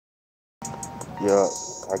Yeah,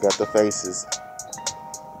 I got the faces.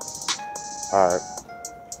 Alright.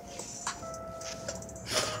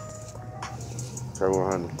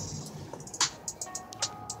 Tray100.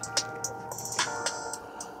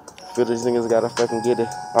 Feel these niggas gotta fucking get it.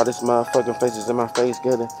 All this motherfucking faces in my face,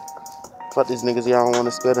 get it. Fuck these niggas, y'all don't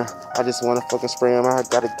wanna spit them. I just wanna fucking spray them. I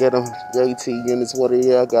gotta get them. JT in this water,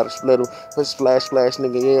 yeah, I gotta split them. Put splash,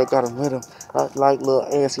 nigga, yeah, I gotta hit them. I like little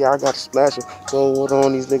ants, yeah, I gotta splash them. Throw water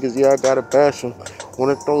on these niggas, yeah, I gotta bash them.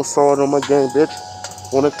 Wanna throw salt on my game, bitch.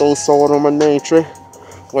 Wanna throw salt on my name, trick.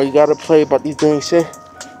 Why you gotta play about these dang shit?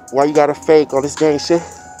 Why you gotta fake all this gang shit?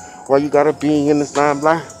 Why you gotta be in this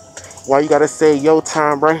limelight? Why you gotta say your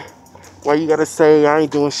time, right? Why you gotta say I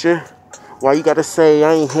ain't doing shit? Why you gotta say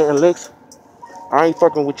I ain't hitting licks? I ain't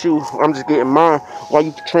fucking with you, I'm just getting mine. Why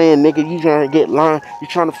you betraying, nigga? You trying to get line. You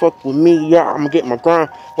trying to fuck with me, yeah, I'ma get my grind.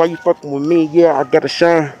 Why you fucking with me, yeah, I gotta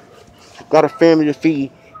shine. Got a family to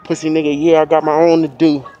feed. Pussy nigga, yeah, I got my own to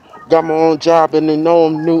do. Got my own job and they know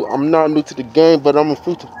I'm new. I'm not new to the game, but I'm a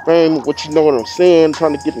fruit of fame. What you know what I'm saying? I'm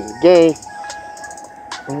trying to get in the game.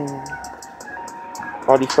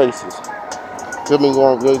 All these faces. Feel me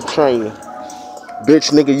going really training.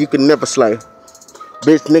 Bitch nigga, you can never slay.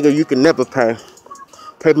 Bitch nigga, you can never pay.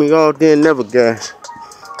 Pay me all then never gas.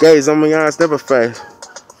 Gaze on my eyes never fade.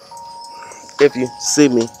 If you see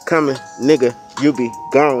me coming, nigga, you be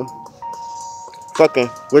gone. Fucking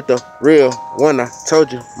with the real one, I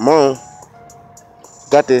told you, mom.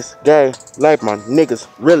 Got this gay like my niggas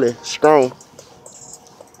really strong.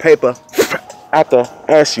 Paper after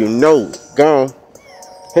ass you know gone.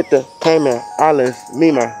 Hit the Cayman Islands,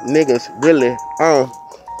 me my niggas really on.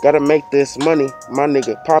 Gotta make this money, my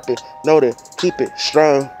nigga pop it, know that keep it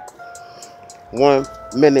strong. 1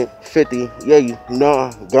 minute 50, yeah you know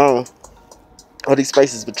I'm gone. All these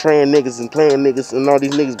faces betraying niggas and playing niggas, and all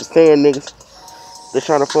these niggas be saying niggas. They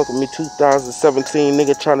trying to fuck with me 2017,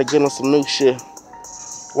 nigga trying to get on some new shit.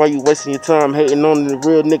 Why you wasting your time hating on the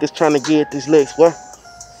real niggas trying to get these licks? What?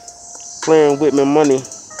 Playing with me money,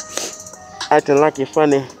 acting like you're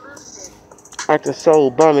funny, acting so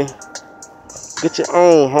bummy. Get your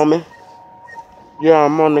own, homie. Yeah,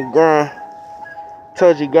 I'm on the grind.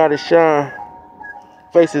 Told you gotta shine.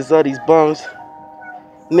 Faces of these bums.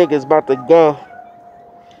 Niggas about to go.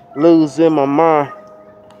 Losing my mind.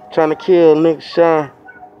 Trying to kill niggas shine.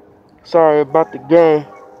 Sorry about the game.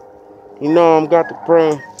 You know I'm got the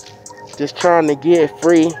brain. Just trying to get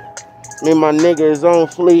free. Me and my nigga is on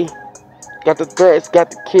flee. Got the threats, got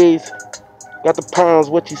the keys. Got the pounds,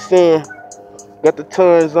 what you saying? Got the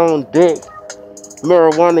tons on deck.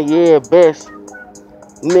 Marijuana, yeah, best.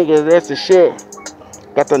 Nigga, that's the shit.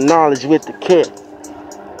 Got the knowledge with the kit.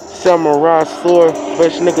 Samurai sword.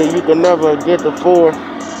 Best nigga, you can never get the 4.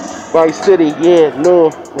 Vice City, yeah,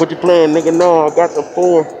 no. What you playing, nigga? No, I got the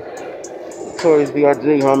 4. Toys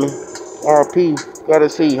VRG, homie. RP, gotta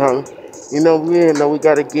see, homie. You know, we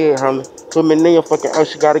gotta get, homie. Put me in your fucking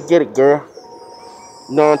house, you gotta get it, girl.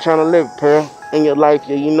 You know I'm trying to live, pearl. In your life,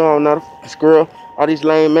 yeah, you know I'm not a fucking squirrel. All these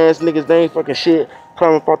lame ass niggas, they ain't fucking shit.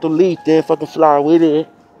 Climbing off the leaf, then fucking fly with it.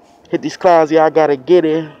 Hit these clouds, yeah, I gotta get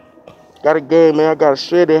it. Got a game, man, I gotta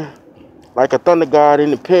shred it. Like a thunder god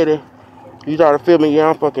in the pity. You try to feel me, yeah,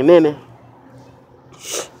 I'm fucking in it.